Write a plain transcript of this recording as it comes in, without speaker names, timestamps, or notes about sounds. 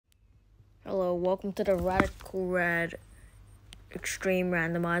Hello, welcome to the Radical Red Extreme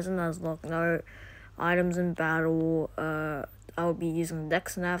Randomizer Nuzlocke. No items in battle. I'll be using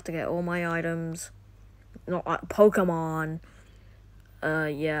Dex Nav to get all my items. Not Pokemon.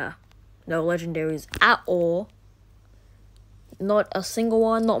 Yeah. No legendaries at all. Not a single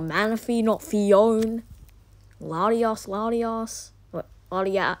one. Not Manaphy. Not Fione. Latios. What?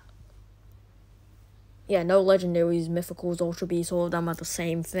 Latias. Yeah, no legendaries, mythicals, Ultra Beasts, all of them are the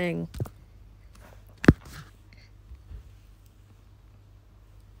same thing.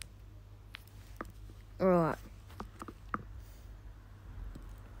 Alright.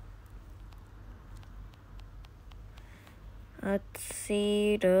 Let's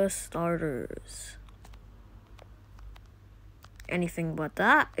see the starters. Anything but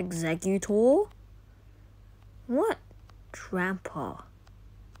that. Executor. What? Tramper.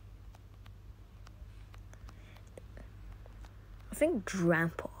 I think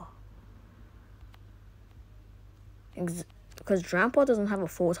Drampa. Because Drampa doesn't have a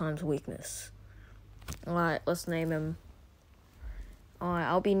 4x weakness. Alright, let's name him. Alright,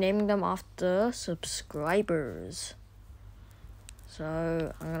 I'll be naming them after subscribers.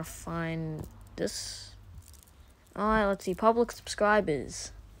 So, I'm gonna find this. Alright, let's see. Public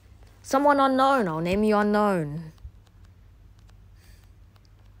subscribers. Someone unknown. I'll name you unknown.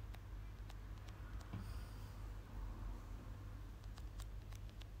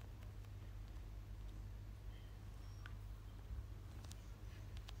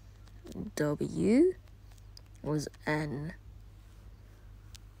 W was N.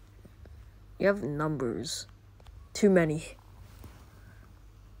 You have numbers. Too many.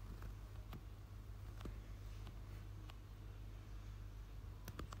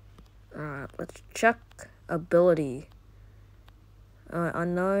 Alright, let's check ability.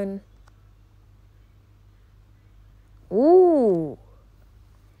 Unknown. Ooh.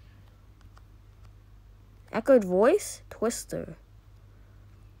 Echoed voice? Twister.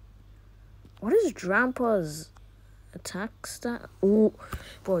 What is Drampa's attack stat? Ooh,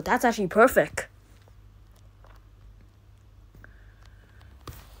 bro, that's actually perfect.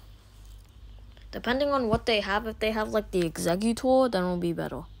 Depending on what they have, if they have like the Executor, then it'll be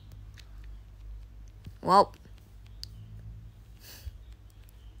better. Well.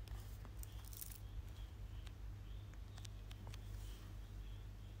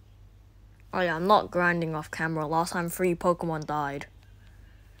 Oh yeah, I'm not grinding off camera. Last time 3 Pokemon died.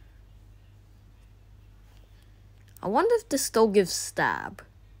 I wonder if this still gives stab.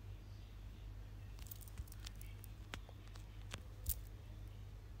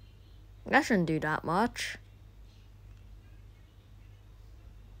 That shouldn't do that much.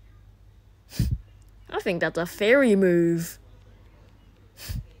 I think that's a fairy move.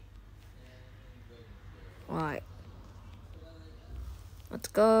 Alright. Let's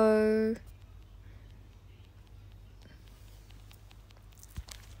go.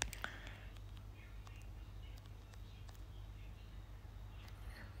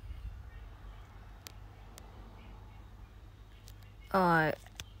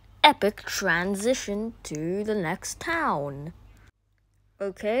 Epic transition to the next town.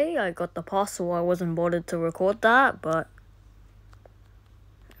 Okay, I got the parcel. I wasn't bothered to record that, but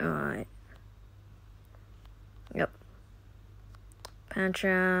alright. Yep.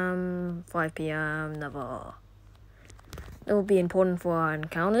 Pancham, 5 PM, never. It will be important for our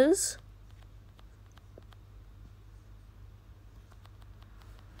encounters.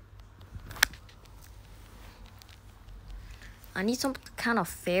 I need some kind of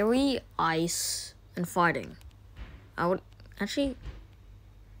fairy, ice, and fighting. I would actually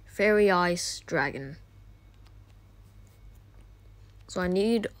fairy, ice, dragon. So I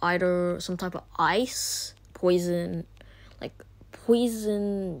need either some type of ice, poison, like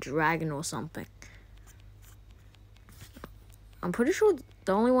poison dragon or something. I'm pretty sure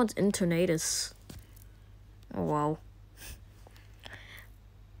the only one's Intonatus. Oh wow.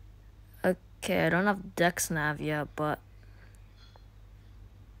 Okay, I don't have Dex Nav yet, but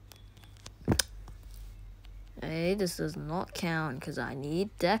hey, this does not count because I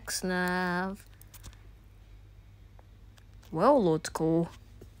need Dex Nav. Well, Lord's cool.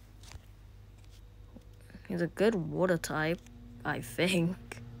 He's a good water type, I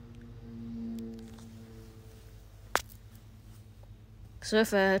think.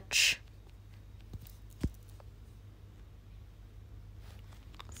 Surf Edge.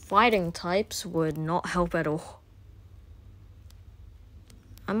 Fighting types would not help at all.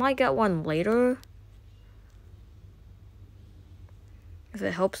 I might get one later. If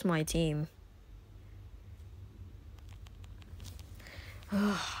it helps my team.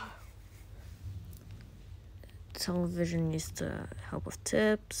 television used to help with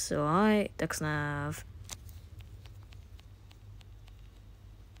tips, so I DexNav.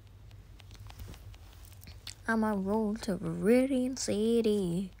 I'm on road to Viridian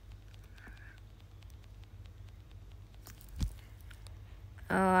City.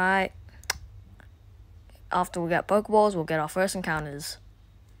 Alright. After we get Pokeballs, we'll get our first encounters.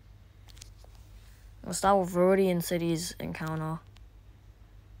 We'll start with Viridian City's encounter.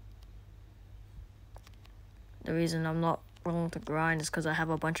 The reason I'm not willing to grind is because I have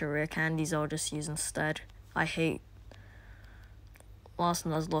a bunch of rare candies I'll just use instead. I hate last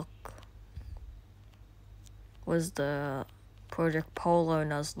Nuzlocke was the Project Polo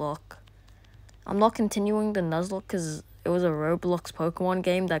Nuzlocke. I'm not continuing the Nuzlocke because it was a Roblox Pokemon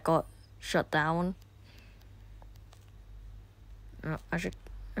game that got shut down. I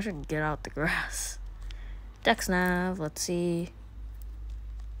should get out the grass. DexNav, let's see.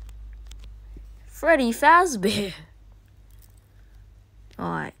 Freddy Fazbear.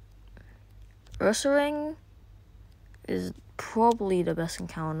 Alright. Ursaring is probably the best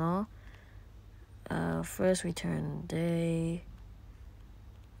encounter. First return day.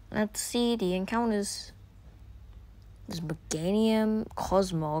 Let's see the encounters. This Meganium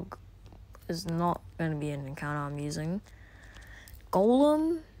Cosmog is not going to be an encounter I'm using.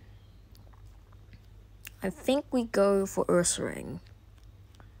 Golem. I think we go for Ursaring.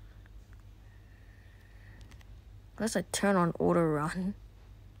 Unless I turn on auto run.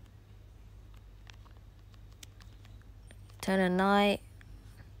 Turn at night.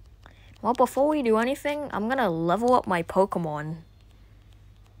 Well, before we do anything, I'm gonna level up my Pokemon.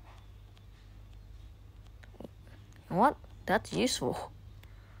 What? That's useful.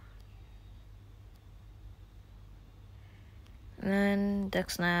 And then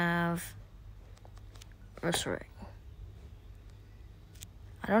DexNav. Ursaring.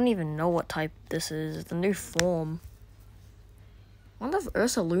 I don't even know what type this is. It's a new form. I wonder if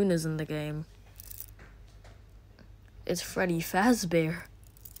Ursaluna's in the game. It's Freddy Fazbear.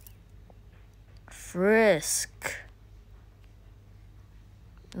 Frisk.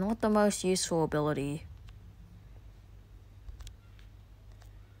 Not the most useful ability.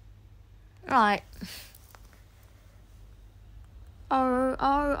 Alright.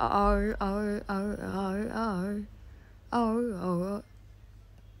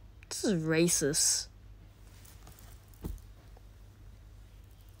 This is racist.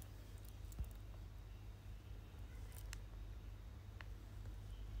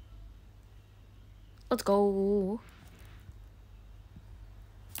 Let's go.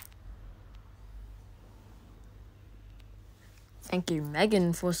 Thank you,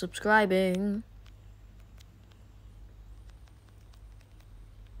 Megan, for subscribing.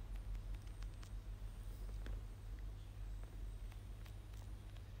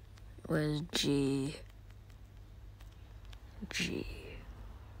 Where's G? G.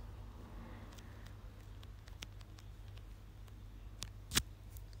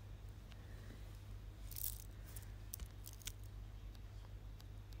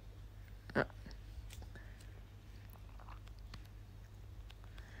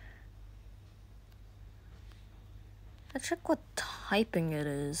 Let's check what typing it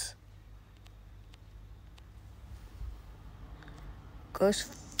is.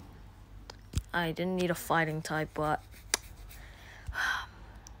 Ghost. I didn't need a fighting type, but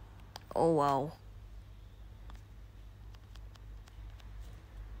oh well.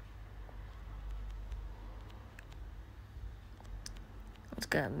 Let's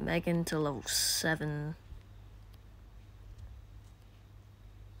get Megan to level 7.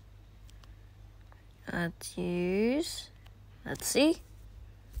 Let's use, let's see,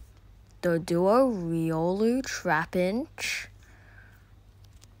 the Duo Riolu Trapinch.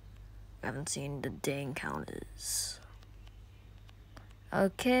 I haven't seen the day encounters.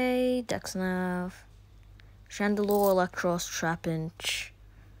 Okay, DexNav, Chandelure, Electros, Trapinch,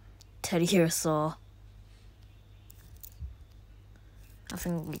 Teddiursa. I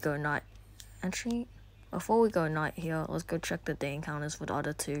think we go night. Actually, before we go night here, let's go check the day encounters for the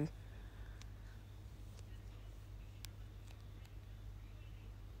other two.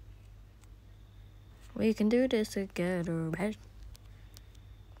 We can do this together, right?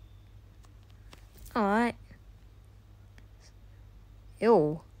 Alright.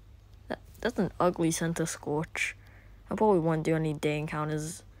 Ew. That's an ugly center scorch. I probably won't do any day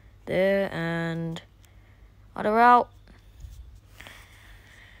encounters there, and other route.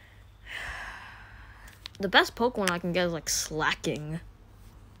 The best Pokemon I can get is like Slacking.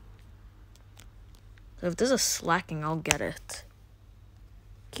 So if there's a Slacking, I'll get it.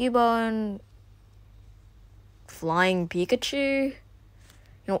 Cubone. Flying Pikachu. You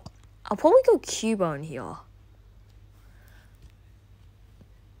know, I'll probably go Cubone here.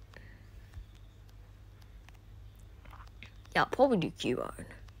 Yeah, I'll probably do Cubone.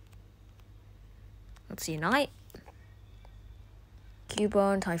 Let's see, Night.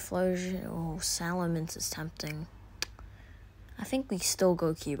 Cubone, Typhlosion. Oh, Salamence is tempting. I think we still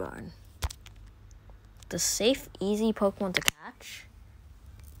go Cubone. The safe, easy Pokemon to catch.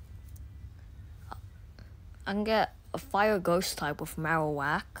 I can get a Fire Ghost type with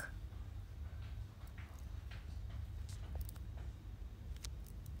Marowak.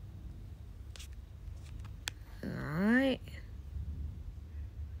 Alright.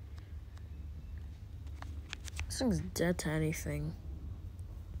 This thing's dead to anything.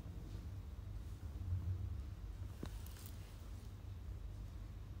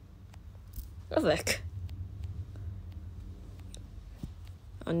 Perfect.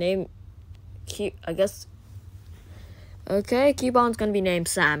 I'll name I guess. Okay, Cubone's gonna be named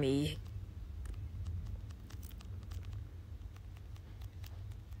Sammy.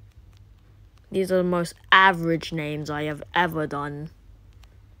 These are the most average names I have ever done.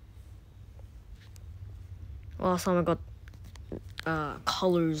 Last time I got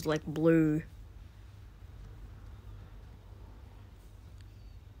colors like blue.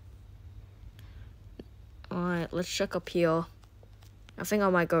 Alright, let's check up here. I think I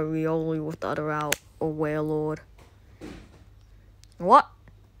might go Rioli with the other route, or Wailord. What?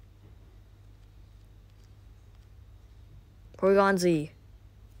 Porygon Z.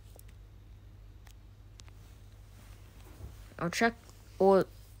 I'll check all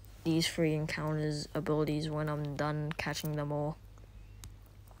these free encounters abilities when I'm done catching them all.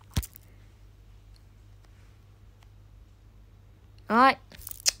 Alright.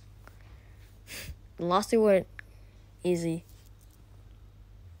 The last two were easy.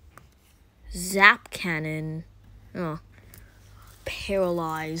 Zap Cannon. Oh.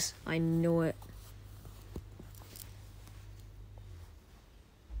 Paralyze. I knew it.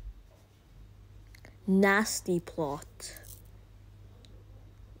 Nasty Plot.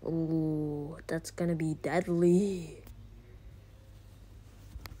 Ooh, that's gonna be deadly.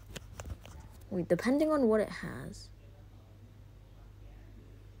 Wait, depending on what it has.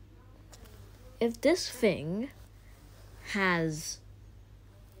 If this thing has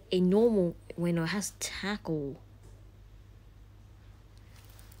a normal, wait, no, it has tackle.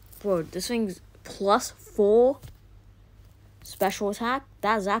 Bro, this thing's +4 special attack.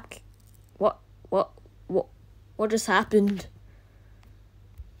 That zap. What just happened?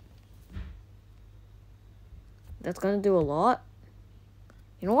 That's gonna do a lot.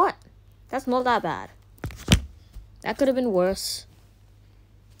 You know what? That's not that bad. That could have been worse.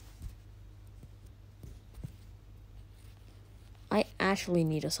 I actually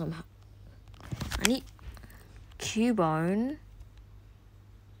need a somehow. I need Cubone.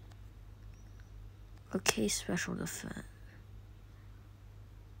 Okay, special defense.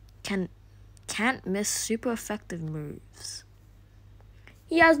 Can't miss super effective moves.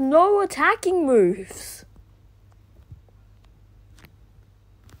 He has no attacking moves.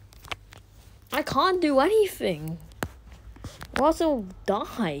 I can't do anything. Or else he'll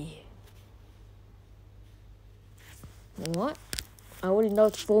die. What? I already know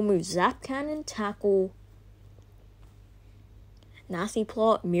it's 4 moves. Zap Cannon, Tackle, Nasty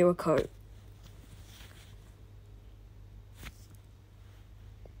Plot, Mirror Coat.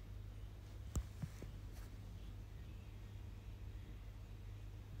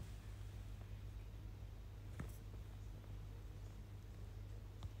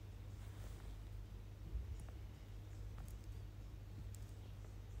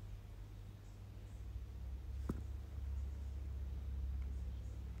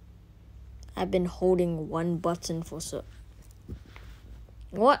 I've been holding one button for so.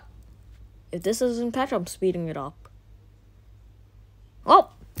 What? If this doesn't catch, I'm speeding it up.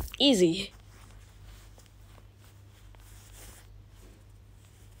 Oh, easy.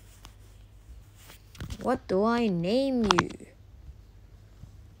 What do I name you?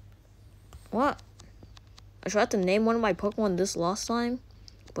 What? I tried to name one of my Pokemon this last time,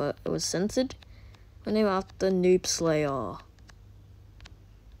 but it was censored. I named after Noob Slayer.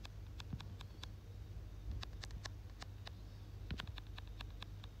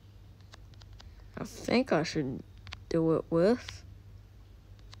 I think I should do it with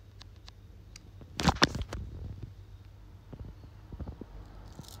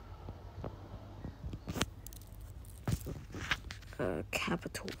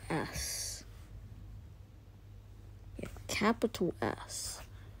capital S. Yeah, capital S.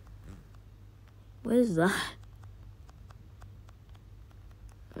 What is that?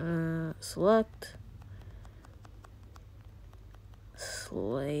 Select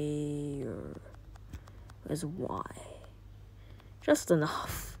Slayer is Y. Just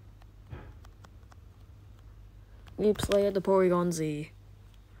enough. We play at the Porygon Z.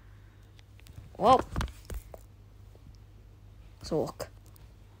 Well. So look.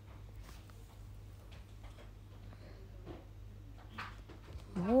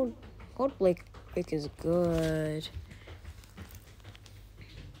 Old Blake is good.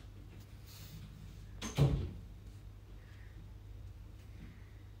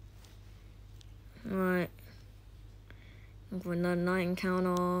 Alright. For another night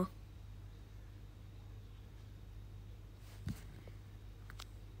encounter.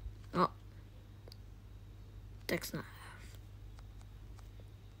 Oh. Dexnav.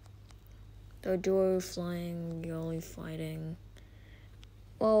 Dojo flying, Yoli fighting.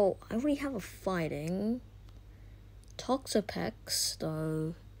 Well, I already have a fighting. Toxapex,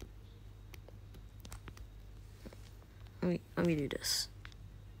 though. Let me do this.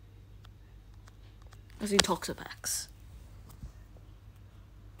 Let's do Toxapex.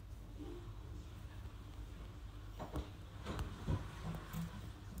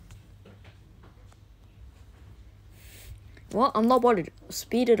 Well, I'm not worried.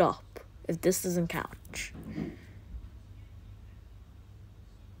 Speed it up if this doesn't catch.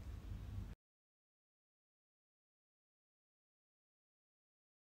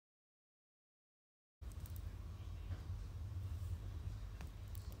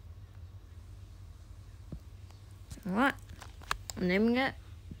 Alright, I'm naming it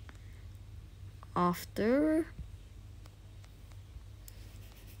after,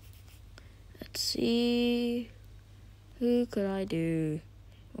 let's see, who could I do?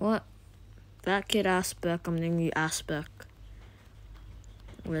 What? That kid Aspect, I'm naming you Aspect.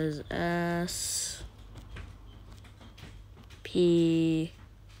 Where's S P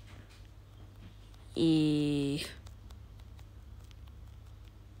E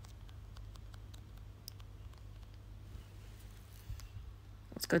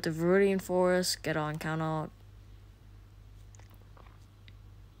Let's go to Viridian Forest, get on encounter.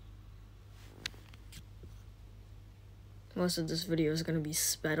 Most of this video is going to be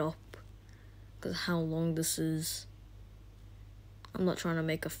sped up because how long this is. I'm not trying to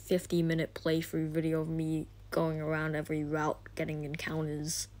make a 50-minute playthrough video of me going around every route getting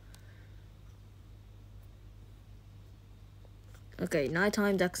encounters. Okay,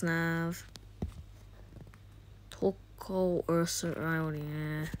 nighttime Dexnav. Toko, Ursa,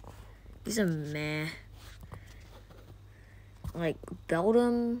 yeah. These are meh. Like,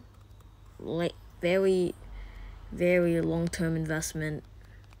 Beldum, like, very long-term investment.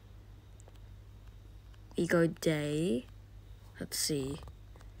 Ego Day. Let's see.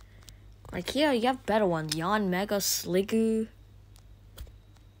 Like, here, you have better ones. Yon Mega, Sliggoo,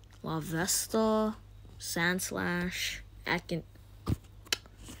 Lavesta, Sandslash, Akin. You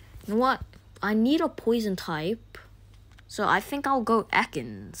know what? I need a poison type, so I think I'll go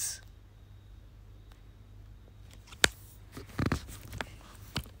Ekans.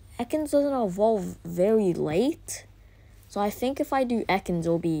 Ekans doesn't evolve very late, so I think if I do Ekans,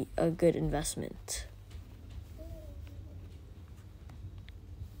 it'll be a good investment.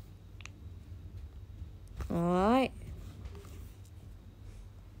 Alright.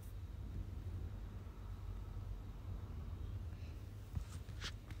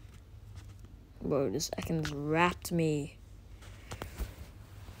 Bro, this Ekans wrapped me.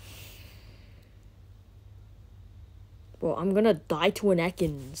 Bro, I'm gonna die to an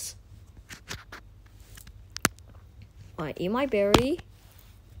Ekans. Alright, eat my berry.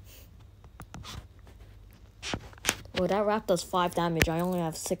 Well, that wrap does 5 damage. I only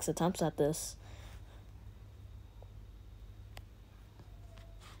have 6 attempts at this.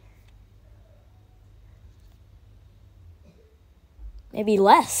 Maybe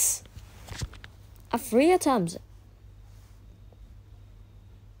less. I have 3 attempts.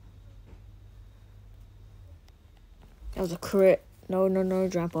 That was a crit. No,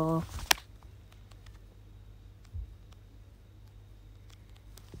 Grandpa.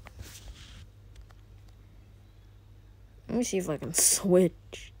 Let me see if I can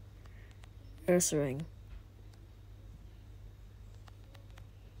switch. Ursaring.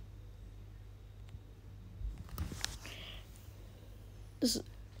 This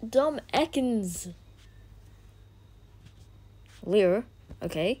dumb Ekans. Leer,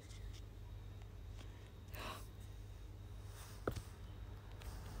 okay.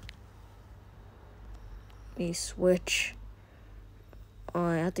 Let me switch.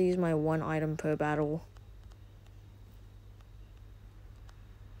 I have to use my 1 item per battle.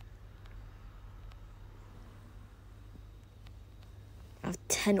 I have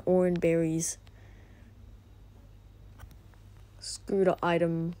 10 orange berries. Screw the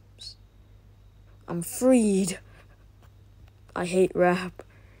items. I'm freed. I hate rap.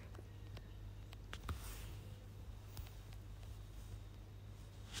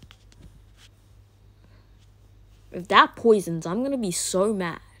 If that poisons, I'm gonna be so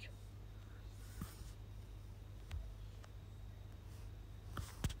mad.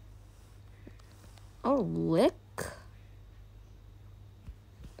 Oh, lick.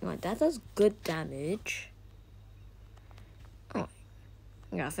 Alright, that does good damage. Oh,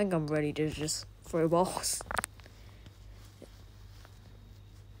 yeah, I think I'm ready to just throw balls.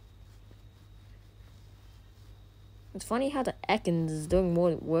 It's funny how the Ekans is doing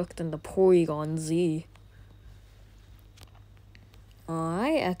more work than the Porygon Z.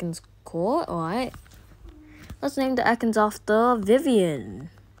 Alright, Ekans caught. Alright. Let's name the Ekans after Vivian.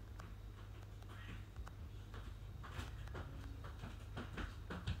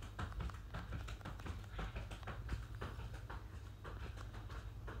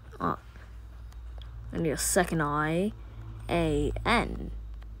 Oh. I need a second I. A-N.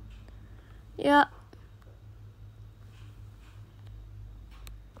 Yeah.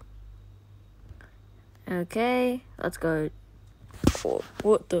 Okay, let's go. Oh,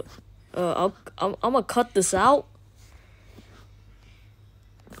 what the? I'm gonna cut this out.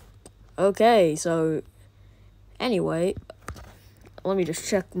 Okay, so anyway, let me just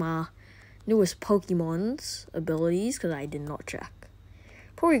check my newest Pokemon's abilities because I did not check.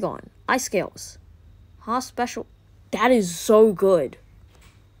 Porygon, Ice Scales, Special. That is so good.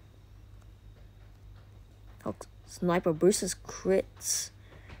 Sniper boosts crits.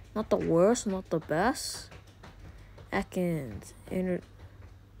 Not the worst, not the best. Ekans. This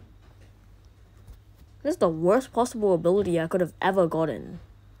is the worst possible ability I could have ever gotten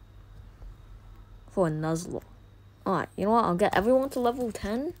for a Nuzlocke. Alright, you know what? I'll get everyone to level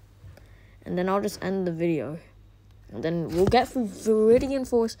 10. And then I'll just end the video. And then we'll get through Viridian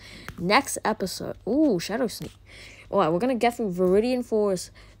Forest next episode. Ooh, Shadow Sneak. Alright, we're gonna get through Viridian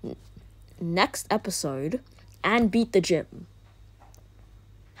Forest next episode. And beat the gym.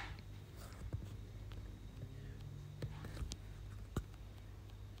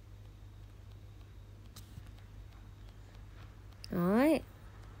 Alright.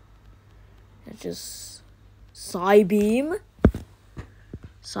 Let's just Psybeam.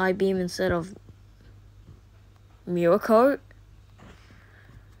 Psybeam instead of Miracle.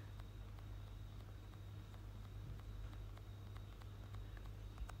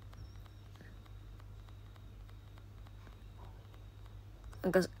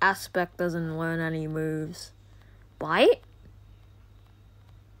 Because Aspect doesn't learn any moves. Bite?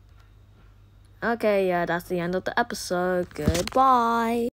 Okay, yeah, that's the end of the episode. Goodbye.